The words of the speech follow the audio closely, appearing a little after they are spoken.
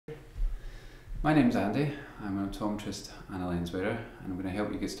My name's Andy, I'm an optometrist and a lens wearer, and I'm going to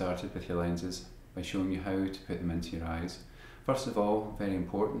help you get started with your lenses by showing you how to put them into your eyes. First of all, very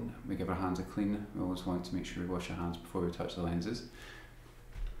important, we give our hands a clean. We always want to make sure we wash our hands before we touch the lenses.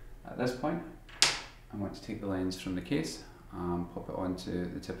 At this point, I want to take the lens from the case and pop it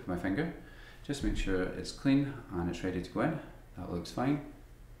onto the tip of my finger. Just make sure it's clean and it's ready to go in. That looks fine.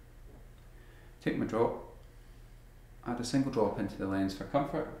 Take my drop, add a single drop into the lens for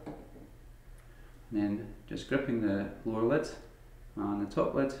comfort, and then just gripping the lower lid and the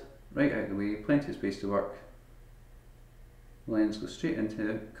top lid right out of the way, plenty of space to work. The lens goes straight into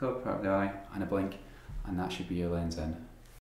the covered part of the eye and a blink, and that should be your lens in.